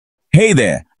Hey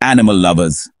there, animal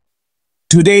lovers.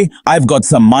 Today, I've got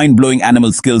some mind-blowing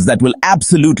animal skills that will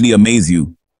absolutely amaze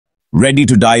you. Ready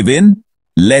to dive in?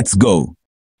 Let's go.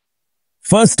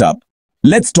 First up,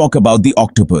 let's talk about the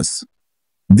octopus.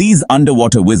 These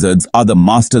underwater wizards are the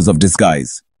masters of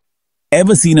disguise.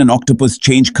 Ever seen an octopus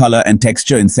change color and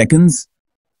texture in seconds?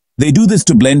 They do this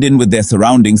to blend in with their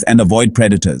surroundings and avoid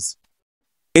predators.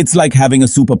 It's like having a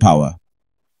superpower.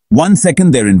 1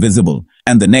 second they're invisible,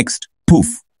 and the next,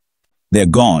 poof, they're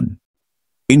gone.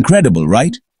 Incredible,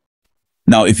 right?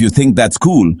 Now, if you think that's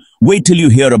cool, wait till you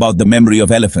hear about the memory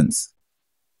of elephants.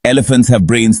 Elephants have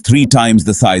brains 3 times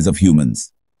the size of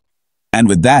humans. And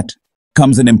with that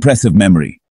comes an impressive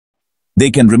memory.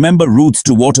 They can remember routes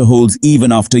to waterholes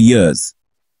even after years.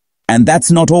 And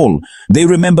that's not all. They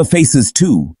remember faces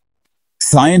too.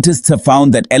 Scientists have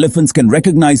found that elephants can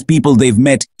recognize people they've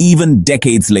met even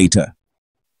decades later.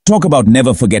 Talk about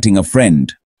never forgetting a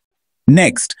friend.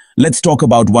 Next, let's talk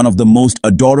about one of the most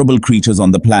adorable creatures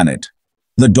on the planet,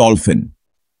 the dolphin.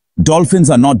 Dolphins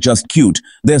are not just cute,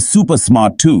 they're super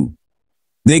smart too.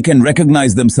 They can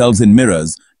recognize themselves in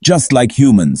mirrors, just like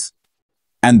humans.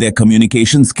 And their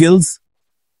communication skills?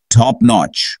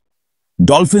 Top-notch.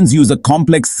 Dolphins use a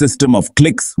complex system of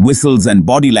clicks, whistles, and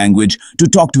body language to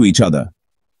talk to each other.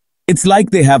 It's like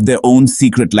they have their own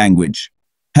secret language.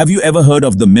 Have you ever heard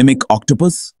of the mimic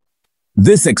octopus?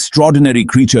 This extraordinary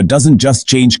creature doesn't just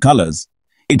change colors.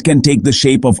 It can take the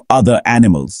shape of other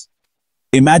animals.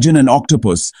 Imagine an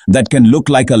octopus that can look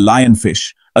like a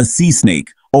lionfish, a sea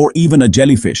snake, or even a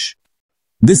jellyfish.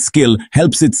 This skill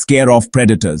helps it scare off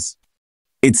predators.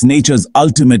 It's nature's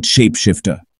ultimate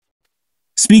shapeshifter.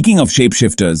 Speaking of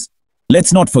shapeshifters,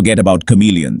 let's not forget about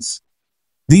chameleons.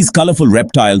 These colorful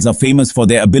reptiles are famous for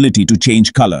their ability to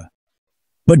change color.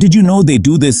 But did you know they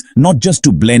do this not just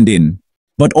to blend in,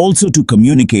 but also to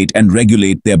communicate and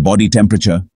regulate their body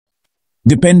temperature?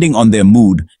 Depending on their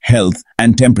mood, health,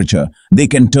 and temperature, they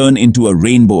can turn into a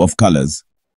rainbow of colors.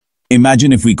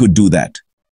 Imagine if we could do that.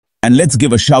 And let's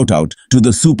give a shout out to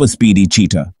the super speedy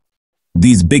cheetah.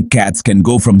 These big cats can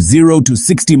go from 0 to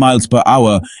 60 miles per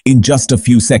hour in just a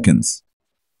few seconds.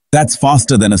 That's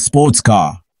faster than a sports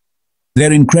car.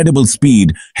 Their incredible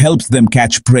speed helps them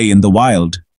catch prey in the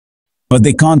wild. But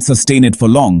they can't sustain it for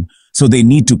long, so they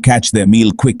need to catch their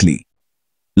meal quickly.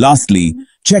 Lastly,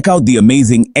 check out the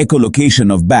amazing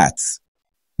echolocation of bats.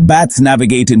 Bats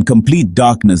navigate in complete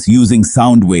darkness using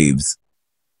sound waves.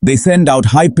 They send out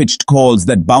high-pitched calls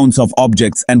that bounce off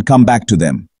objects and come back to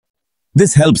them.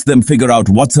 This helps them figure out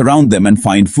what's around them and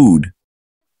find food.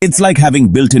 It's like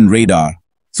having built-in radar.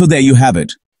 So there you have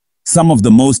it. Some of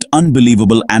the most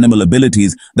unbelievable animal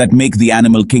abilities that make the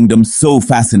animal kingdom so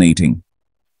fascinating.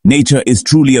 Nature is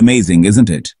truly amazing, isn't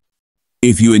it?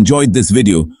 If you enjoyed this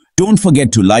video, don't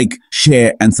forget to like,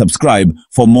 share, and subscribe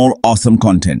for more awesome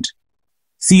content.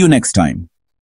 See you next time.